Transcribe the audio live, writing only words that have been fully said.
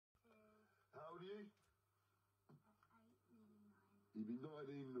You've been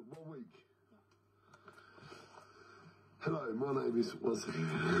 19 in 1 week. Hello, my name is... One second.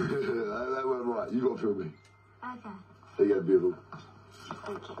 That went right. You got to film me. Okay. There you go, beautiful.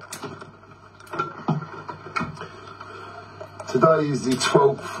 Thank you. Today is the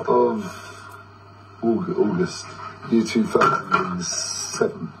 12th of August, year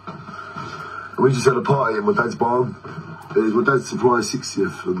 2007. And we just had a party at my dad's barn. It was my dad's surprise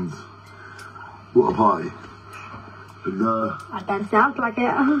 60th, and what a party. And That sounds like it.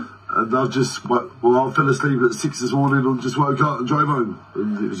 and I just, well, I fell asleep at 6 this morning and just woke up and drove home.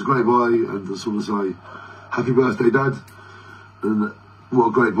 And it was a great party, and I just want to say, happy birthday, Dad. And what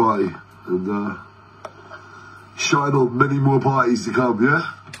a great party. And shine on, many more parties to come,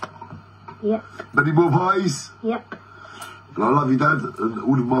 yeah? Yep. Many more parties? Yep. And I love you, Dad, and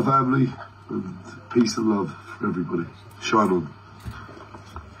all of my family. And peace and love for everybody. Shine on.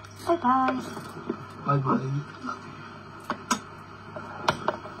 Bye-bye. Bye-bye.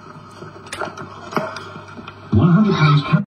 100 pounds.